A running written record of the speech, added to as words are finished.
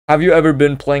Have you ever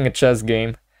been playing a chess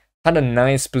game, had a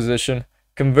nice position,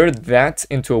 convert that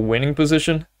into a winning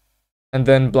position, and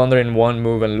then blunder in one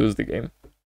move and lose the game?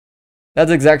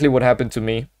 That's exactly what happened to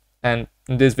me, and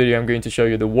in this video I'm going to show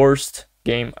you the worst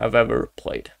game I've ever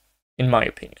played, in my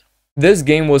opinion. This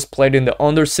game was played in the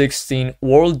Under 16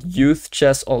 World Youth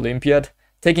Chess Olympiad,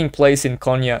 taking place in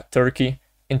Konya, Turkey,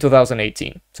 in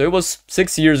 2018. So it was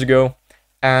 6 years ago,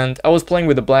 and I was playing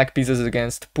with the black pieces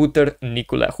against Puter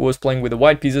Nikola, who was playing with the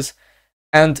white pieces.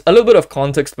 And a little bit of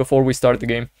context before we start the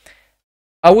game.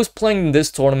 I was playing in this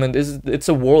tournament, it's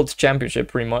a world championship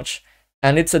pretty much,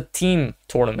 and it's a team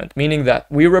tournament, meaning that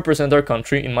we represent our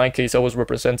country. In my case, I was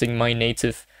representing my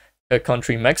native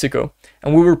country, Mexico,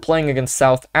 and we were playing against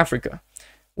South Africa.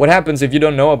 What happens if you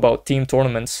don't know about team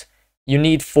tournaments? You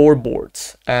need 4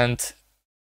 boards, and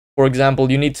for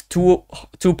example, you need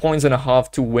 2.5 points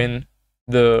to win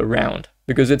the round,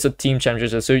 because it's a team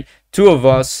championship. So 2 of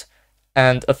us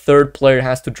and a 3rd player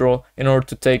has to draw in order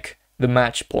to take the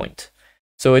match point.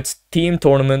 So it's team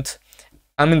tournament.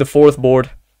 I'm in the 4th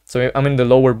board, so I'm in the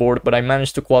lower board, but I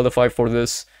managed to qualify for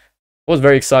this. I was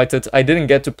very excited. I didn't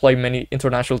get to play many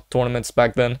international tournaments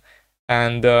back then,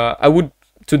 and I would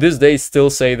to this day still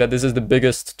say that this is the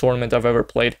biggest tournament I've ever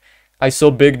played. I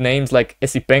saw big names like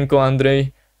Esipenko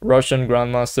Andrei, Russian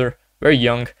grandmaster, very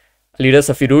young.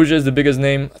 Alireza Firuze is the biggest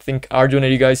name. I think Arjun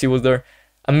Erigaisi was there.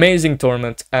 Amazing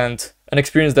tournament and an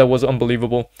experience that was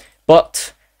unbelievable.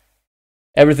 But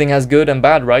everything has good and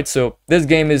bad, right? So this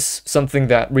game is something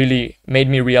that really made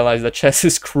me realize that chess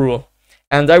is cruel,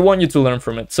 and I want you to learn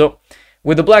from it. So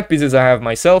with the black pieces I have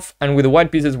myself, and with the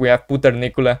white pieces we have Puter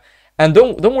Nikola. And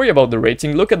don't worry about the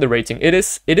rating. Look at the rating. It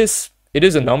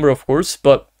is a number, of course,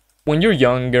 but when you're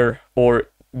younger or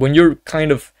when you're kind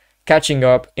of catching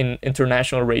up in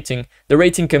international rating, the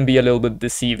rating can be a little bit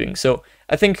deceiving. So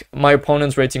I think my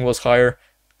opponent's rating was higher,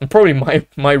 and probably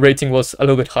my rating was a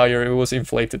little bit higher. It was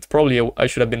inflated. Probably I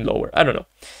should have been lower. I don't know.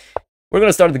 We're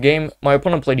gonna start the game. My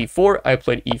opponent played e4, I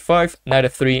played e5, knight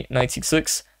f3, knight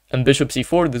c6, and bishop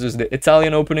c4. This is the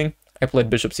Italian opening. I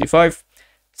played bishop c5,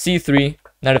 c3,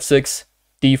 knight f6,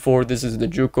 d4. This is the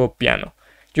Gioco Piano.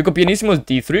 Gioco Pianissimo is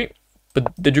d3,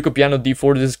 but the Gioco Piano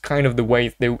d4, this is kind of the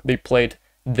way they played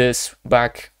this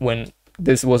back when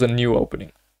this was a new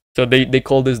opening. So they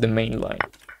call this the main line.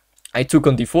 I took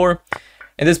on d4.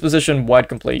 In this position, white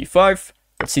can play e5,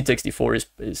 but c takes d4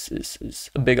 is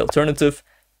a big alternative.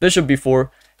 Bishop b4,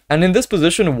 and in this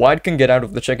position, white can get out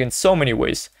of the check in so many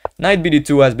ways. Knight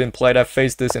bd2 has been played. I've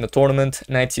faced this in a tournament.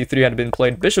 Knight c3 had been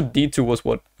played. Bishop d2 was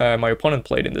what my opponent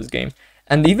played in this game.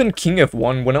 And even king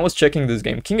f1, when I was checking this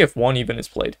game, king f1 even is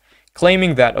played,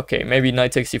 claiming that, okay, maybe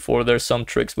knight takes e4, there's some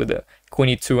tricks with the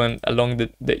queen e2 and along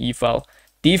the e file.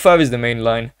 d5 is the main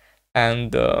line,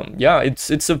 and yeah,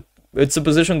 it's a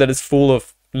position that is full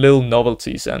of little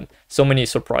novelties and so many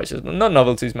surprises. Not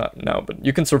novelties now, but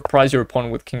you can surprise your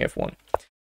opponent with king f1.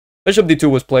 Bishop d2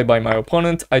 was played by my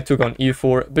opponent. I took on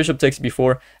e4, bishop takes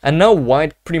b4, and now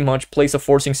white pretty much plays a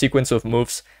forcing sequence of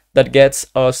moves that gets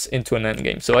us into an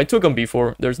endgame. So I took on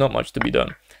b4, there's not much to be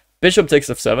done. Bishop takes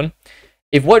f7.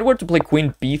 If white were to play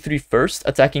queen b3 first,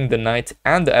 attacking the knight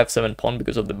and the f7 pawn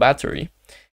because of the battery,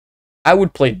 I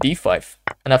would play d5.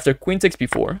 And after queen takes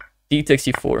b4, d takes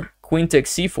e4, queen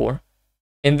takes c4.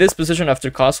 In this position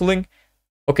after castling,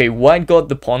 okay, white got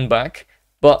the pawn back,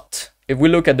 but if we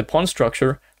look at the pawn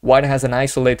structure, white has an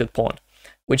isolated pawn,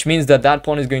 which means that that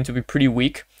pawn is going to be pretty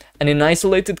weak. And in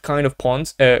isolated kind of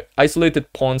pawns,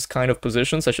 isolated pawns kind of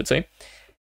positions, I should say,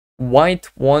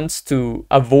 white wants to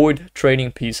avoid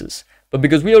trading pieces. But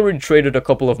because we already traded a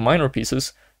couple of minor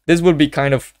pieces, this would be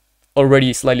kind of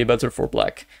already slightly better for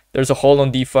black. There's a hole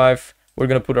on d5. We're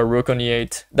going to put our rook on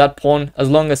e8. That pawn, as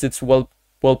long as it's well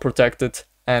protected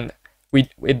and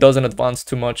it doesn't advance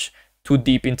too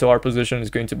deep into our position,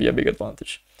 is going to be a big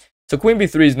advantage. So queen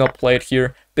b3 is not played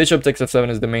here. Bishop takes f7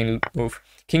 is the main move.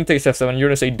 King takes f7. You're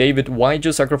going to say, David, why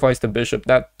just sacrifice the bishop?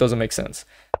 That doesn't make sense.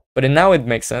 But now it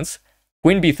makes sense.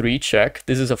 Queen b3, check.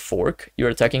 This is a fork. You're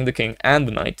attacking the king and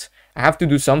the knight. I have to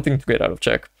do something to get out of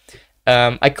check.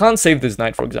 I can't save this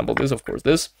knight, for example.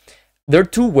 This. There are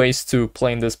 2 ways to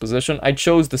play in this position. I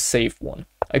chose the safe one.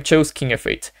 I chose king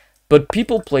f8. But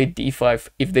people play d5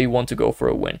 if they want to go for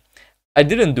a win. I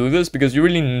didn't do this because you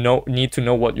really need to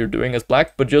know what you're doing as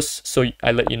black, but just so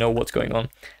I let you know what's going on.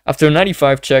 After knight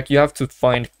e5 check, you have to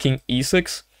find king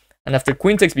e6. And after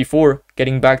queen takes b4,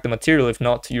 getting back the material. If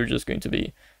not, you're just going to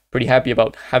be pretty happy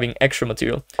about having extra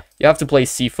material. You have to play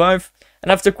c5. And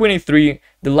after queen e3,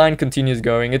 the line continues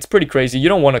going. It's pretty crazy. You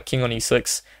don't want a king on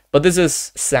e6. But this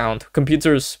is sound.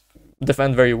 Computers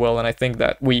defend very well, and I think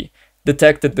that we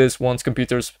detected this once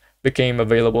computers became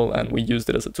available and we used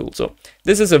it as a tool. So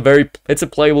this is it's a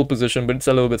playable position, but it's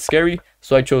a little bit scary.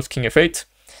 So I chose king f8.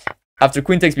 After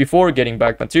queen takes b4, getting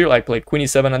back material, I played queen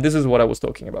e7, and this is what I was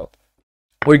talking about.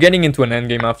 We're getting into an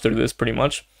endgame after this pretty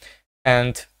much.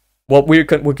 And what we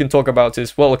can talk about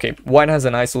is, well, okay, white has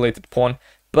an isolated pawn,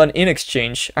 but in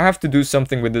exchange, I have to do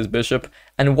something with this bishop,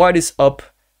 and white is up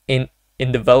in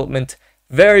development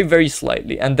very, very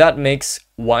slightly, and that makes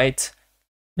white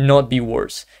not be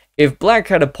worse. If black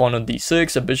had a pawn on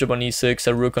d6, a bishop on e6,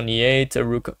 a rook on e8, a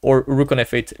rook on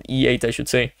f8, e8 I should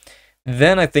say,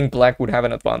 then I think black would have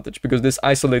an advantage, because this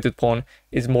isolated pawn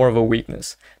is more of a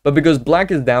weakness. But because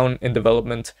black is down in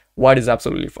development, white is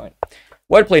absolutely fine.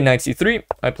 White played knight c3,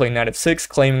 I played knight f6,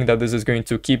 claiming that this is going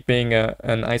to keep being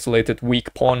an isolated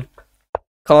weak pawn.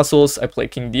 Castles, I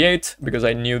played king d8, because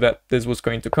I knew that this was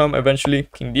going to come eventually.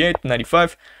 King d8, knight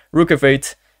e5, rook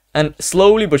f8, and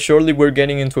slowly but surely we're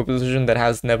getting into a position that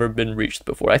has never been reached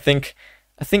before. I think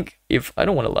if, I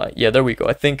don't want to lie, yeah, there we go.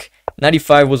 I think knight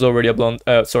e5 was already a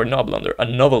a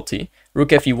novelty. Rook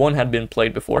fe1 had been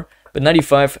played before, but knight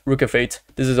e5, rook f8,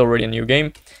 this is already a new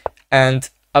game. And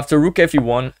after rook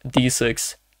fe1,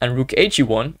 d6, and rook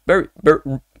he1,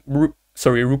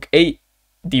 rook a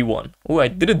d1. Oh, I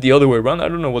did it the other way around. I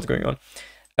don't know what's going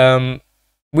on.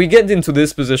 We get into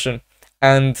this position,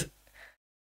 and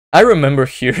I remember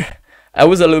here, I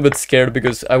was a little bit scared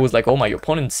because I was like, oh, my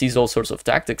opponent sees all sorts of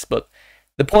tactics, but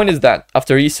the point is that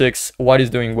after e6, white is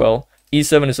doing well,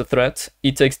 e7 is a threat,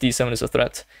 e takes d7 is a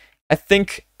threat. I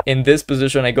think in this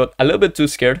position I got a little bit too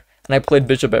scared, and I played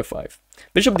bishop f5.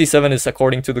 Bishop d7 is,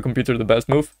 according to the computer, the best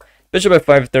move. Bishop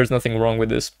f5, there's nothing wrong with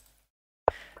this.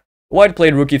 White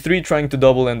played rook e3, trying to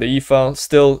double in the e-file.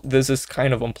 Still, this is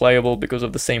kind of unplayable because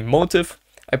of the same motive.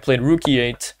 I played rook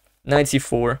e8, knight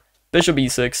c4, bishop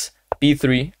e6,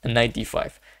 b3, and knight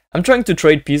d5. I'm trying to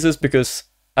trade pieces because,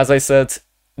 as I said,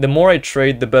 the more I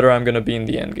trade, the better I'm going to be in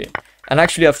the endgame. And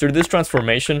actually, after this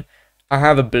transformation, I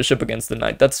have a bishop against the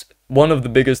knight. That's one of the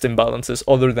biggest imbalances,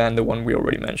 other than the one we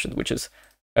already mentioned, which is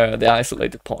the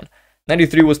isolated pawn. Knight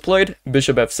e3 was played,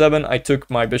 bishop f7, I took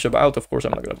my bishop out, of course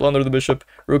I'm not going to blunder the bishop,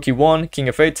 rook e1, king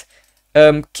f8,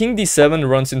 king d7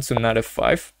 runs into knight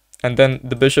f5, and then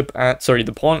the bishop,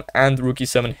 the pawn and rook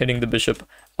e7 hitting the bishop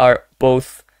are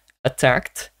both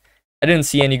attacked. I didn't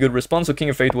see any good response, so king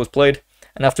f8 was played,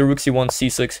 and after rook c1,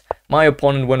 c6, my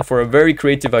opponent went for a very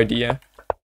creative idea,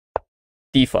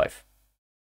 d5.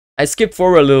 I skipped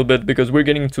forward a little bit because we're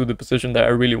getting to the position that I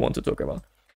really want to talk about.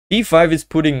 d5 is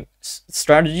putting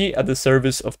strategy at the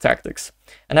service of tactics.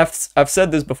 And I've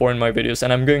said this before in my videos,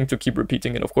 and I'm going to keep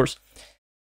repeating it, of course.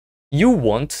 You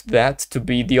want that to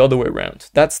be the other way around.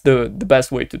 That's the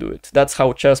best way to do it. That's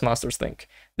how chess masters think.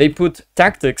 They put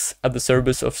tactics at the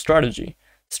service of strategy.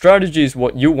 Strategy is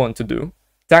what you want to do.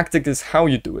 Tactic is how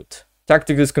you do it.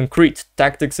 Tactic is concrete.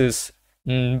 Tactics is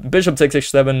bishop takes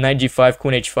h7, knight g5,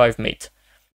 queen h5, mate.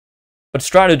 But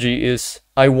strategy is,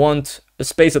 I want a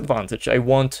space advantage. I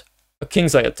want a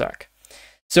kingside attack.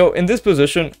 So in this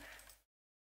position,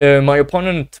 my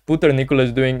opponent, Puter Nikola,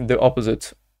 is doing the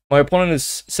opposite. My opponent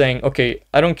is saying, okay,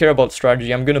 I don't care about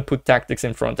strategy. I'm going to put tactics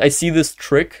in front. I see this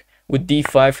trick with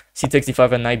d5, c takes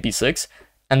d5, and knight b6.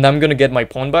 And I'm going to get my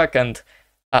pawn back, and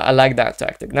I like that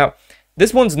tactic. Now,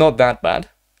 this one's not that bad.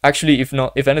 Actually,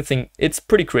 if anything, it's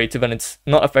pretty creative, and it's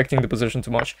not affecting the position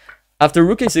too much. After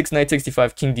rook a6, knight takes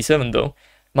d5, king d7 though,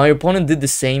 my opponent did the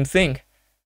same thing.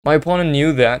 My opponent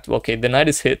knew that, okay, the knight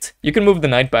is hit, you can move the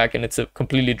knight back and it's a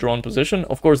completely drawn position.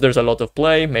 Of course, there's a lot of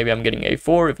play, maybe I'm getting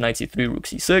a4, if knight c3, rook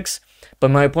c6, but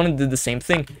my opponent did the same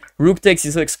thing. Rook takes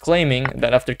e6, claiming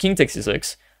that after king takes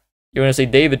e6, you're gonna say,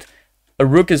 David, a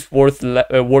rook is worth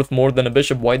more than a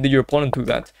bishop. Why did your opponent do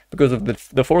that? Because of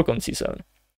the fork on c7.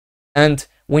 And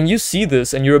when you see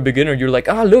this and you're a beginner, you're like,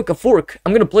 ah, look, a fork.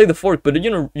 I'm going to play the fork. But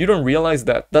you don't realize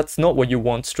that that's not what you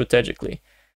want strategically.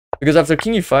 Because after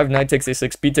king e5, knight takes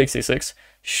a6, b takes a6,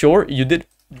 sure, you did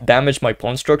damage my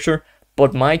pawn structure,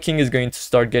 but my king is going to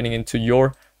start getting into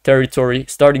your territory,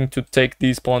 starting to take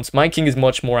these pawns. My king is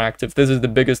much more active. This is the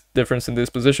biggest difference in this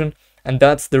position. And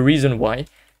that's the reason why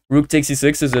rook takes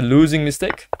e6 is a losing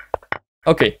mistake.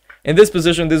 Okay, in this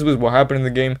position, this was what happened in the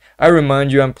game. I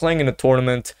remind you, I'm playing in a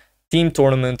tournament. Team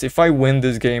tournament. If I win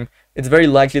this game, it's very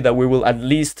likely that we will at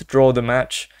least draw the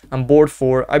match. I'm board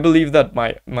 4. I believe that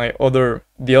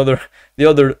the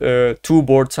other two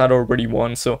boards had already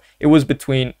won, so it was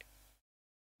between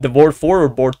the board 4 or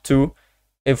board 2.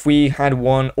 If we had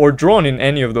won or drawn in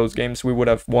any of those games, we would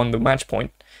have won the match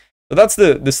point. So that's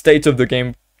the state of the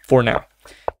game for now.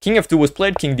 King f2 was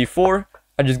played, king d4.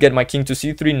 I just get my king to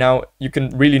c3. Now you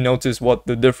can really notice what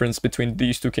the difference between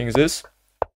these two kings is.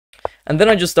 And then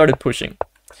I just started pushing.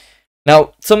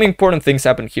 Now, some important things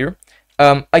happened here.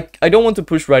 I don't want to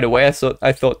push right away. I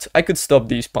thought I could stop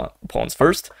these pawns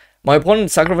first. My opponent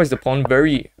sacrificed the pawn.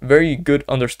 Very good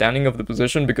understanding of the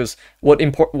position, because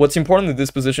what's important in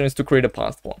this position is to create a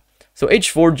path pawn. So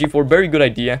h4, g4, very good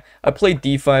idea. I played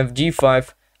d5,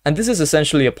 g5, and this is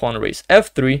essentially a pawn race.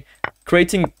 f3,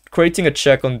 creating a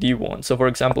check on d1. So for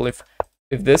example, if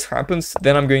this happens,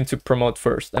 then I'm going to promote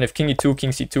first, and if king e2,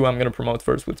 king c2, I'm going to promote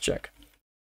first with check.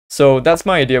 So that's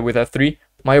my idea with f3.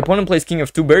 My opponent plays king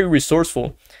f2, very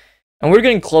resourceful, and we're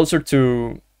getting closer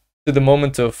to the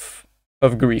moment of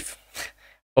grief,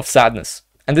 of sadness,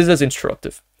 and this is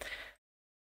instructive.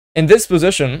 In this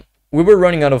position, we were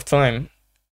running out of time,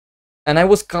 and I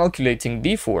was calculating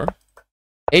d4,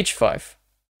 h5,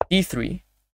 d3,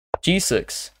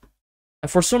 g6,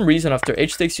 and for some reason after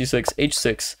h takes g6,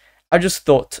 h6, I just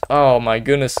thought, oh my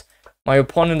goodness, my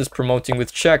opponent is promoting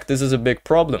with check, this is a big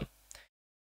problem.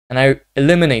 And I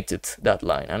eliminated that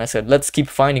line, and I said, let's keep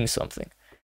finding something.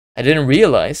 I didn't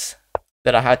realize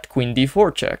that I had queen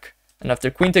d4 check, and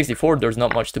after queen takes d4, there's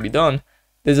not much to be done.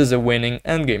 This is a winning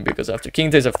endgame, because after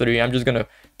king takes f3, I'm just going to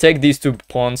take these two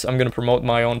pawns, I'm going to promote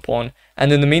my own pawn,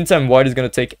 and in the meantime, white is going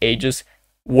to take ages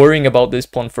worrying about this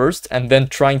pawn first, and then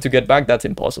trying to get back. That's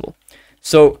impossible.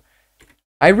 So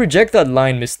I reject that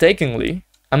line mistakenly.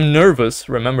 I'm nervous.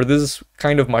 Remember, this is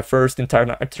kind of my first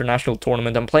international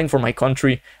tournament. I'm playing for my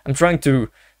country. I'm trying to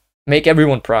make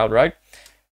everyone proud, right?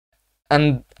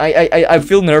 And I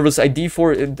feel nervous. I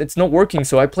d4, it's not working,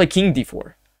 so I play king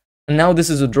d4. And now this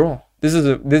is a draw.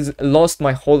 This lost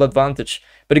my whole advantage.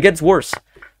 But it gets worse.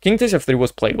 King takes f3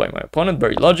 was played by my opponent,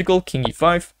 very logical. King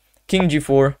e5, king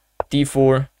g4,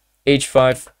 d4,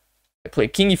 h5. I play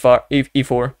king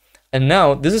e4, and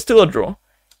now this is still a draw.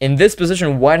 In this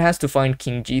position, white has to find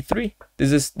king g3.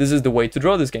 This is the way to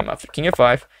draw this game. After king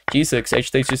f5, g6,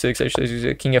 h takes g6, h takes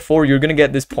g6, king f4, you're gonna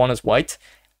get this pawn as white,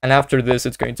 and after this,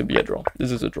 it's going to be a draw.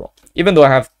 This is a draw. Even though I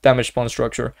have damaged pawn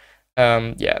structure,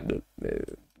 yeah,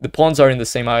 the pawns are in the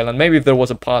same island. Maybe if there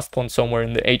was a passed pawn somewhere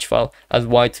in the h file as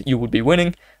white, you would be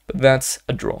winning, but that's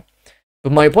a draw.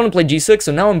 But my opponent played g6,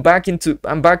 so now I'm back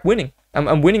winning.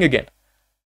 I'm winning again.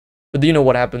 But do you know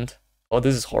what happened? Oh,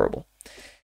 this is horrible.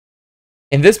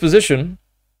 In this position,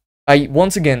 I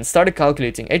once again started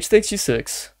calculating h takes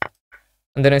g6,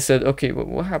 and then I said, okay, well,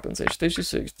 what happens? H takes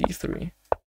g6, d3,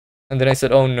 and then I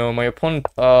said, oh no, my opponent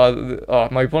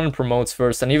promotes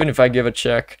first, and even if I give a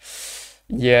check,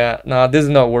 yeah, nah, this is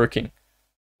not working.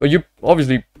 But you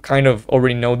obviously kind of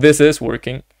already know this is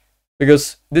working,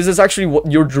 because this is actually what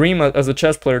your dream as a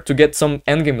chess player, to get some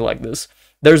endgame like this.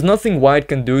 There's nothing white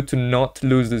can do to not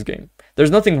lose this game.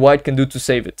 There's nothing white can do to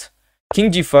save it. King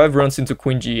g5 runs into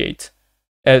queen g8.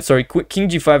 King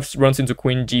g5 runs into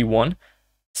queen g1,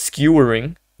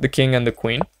 skewering the king and the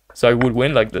queen. So I would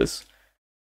win like this.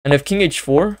 And if king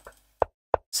h4,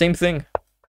 same thing.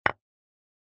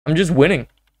 I'm just winning.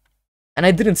 And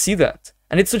I didn't see that.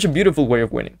 And it's such a beautiful way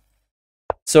of winning.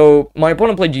 So my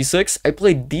opponent played g6. I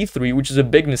played d3, which is a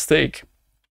big mistake.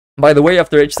 By the way,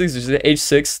 after h6, is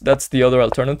h6. That's the other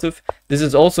alternative. This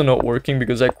is also not working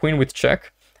because I queen with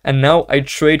check. And now I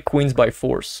trade queens by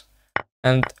force.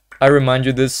 And I remind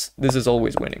you, this is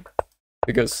always winning,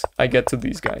 because I get to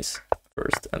these guys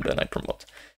first and then I promote.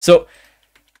 So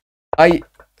I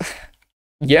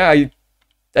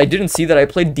didn't see that. I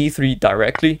played d3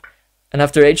 directly, and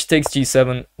after h takes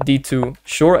g7, d2,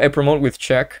 sure, I promote with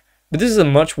check, but this is a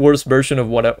much worse version of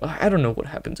what I don't know what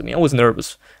happened to me. I was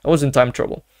nervous. I was in time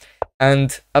trouble.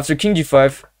 And after king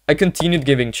g5, I continued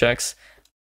giving checks.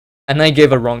 And I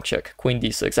gave a wrong check, queen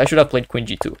d6. I should have played queen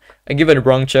g2. I give it a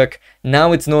wrong check.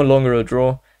 Now it's no longer a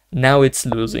draw. Now it's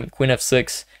losing. Queen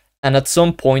f6. And at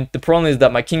some point, the problem is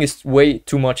that my king is way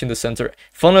too much in the center.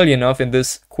 Funnily enough, in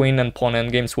this queen and pawn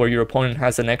endgames where your opponent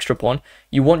has an extra pawn,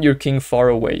 you want your king far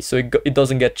away so it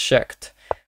doesn't get checked.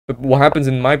 But what happens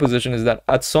in my position is that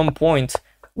at some point,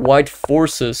 white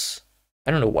forces...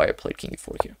 I don't know why I played king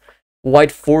e4 here.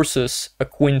 White forces a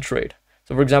queen trade.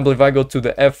 So for example, if I go to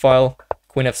the f file...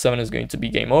 Queen f7 is going to be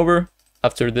game over.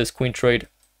 After this queen trade,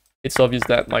 it's obvious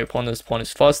that my opponent's pawn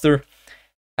is faster.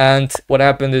 And what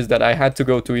happened is that I had to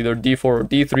go to either d4 or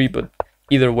d3, but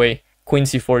either way, queen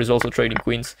c4 is also trading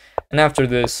queens. And after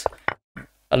this,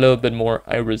 a little bit more,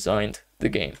 I resigned the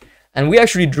game. And we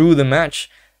actually drew the match.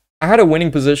 I had a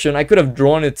winning position. I could have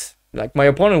drawn it. Like, my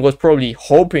opponent was probably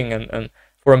hoping and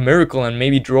for a miracle and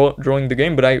maybe drawing the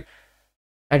game, but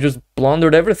I just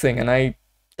blundered everything, and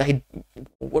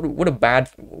what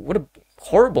a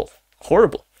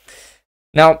horrible.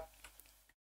 Now,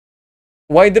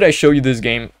 why did I show you this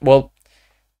game? Well,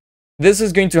 this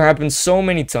is going to happen so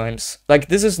many times. Like,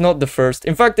 this is not the first.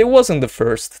 In fact, it wasn't the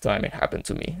first time it happened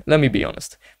to me. Let me be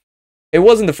honest. It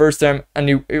wasn't the first time, and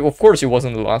of course it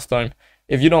wasn't the last time.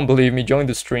 If you don't believe me, join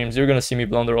the streams. You're gonna see me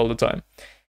blunder all the time.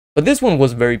 But this one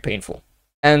was very painful.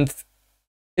 And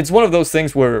it's one of those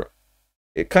things where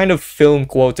it kind of film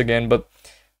quote again, but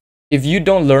if you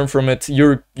don't learn from it,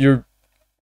 you're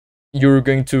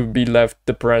going to be left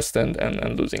depressed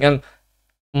and losing. And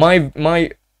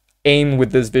my aim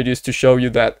with this video is to show you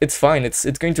that it's fine, it's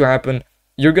going to happen.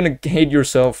 You're gonna hate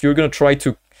yourself, you're gonna try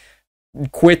to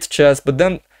quit chess, but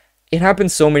then it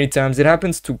happens so many times. It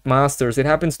happens to masters, it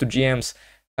happens to GMs.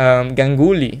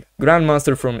 Ganguly,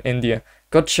 grandmaster from India,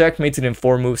 got checkmated in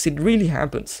 4 moves. It really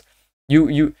happens.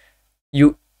 You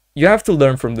have to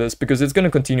learn from this, because it's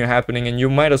gonna continue happening, and you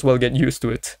might as well get used to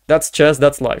it. That's chess,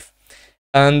 that's life.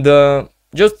 And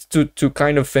just to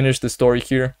kind of finish the story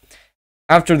here,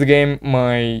 after the game,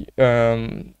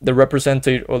 the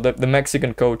representative, or the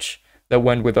Mexican coach that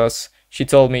went with us, she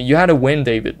told me, "You had a win,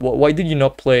 David. Why did you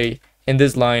not play in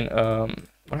this line?"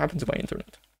 What happened to my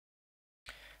internet?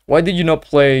 "Why did you not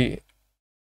play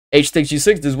h takes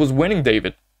g6? This was winning,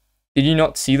 David. Did you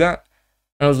not see that?"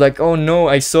 And I was like, "Oh no,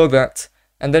 I saw that."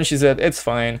 And then she said, "It's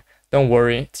fine. Don't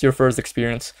worry. It's your first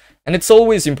experience." And it's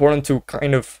always important to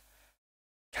kind of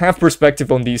have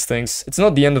perspective on these things. It's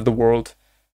not the end of the world.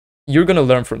 You're gonna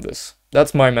learn from this.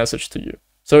 That's my message to you.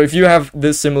 So if you have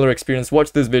this similar experience,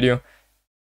 watch this video.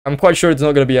 I'm quite sure it's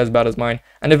not gonna be as bad as mine.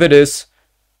 And if it is,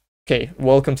 okay,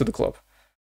 welcome to the club.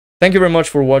 Thank you very much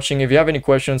for watching. If you have any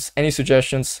questions, any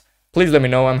suggestions, please let me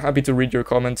know. I'm happy to read your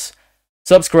comments.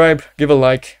 Subscribe, give a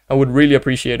like. I would really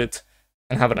appreciate it.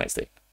 And have a nice day.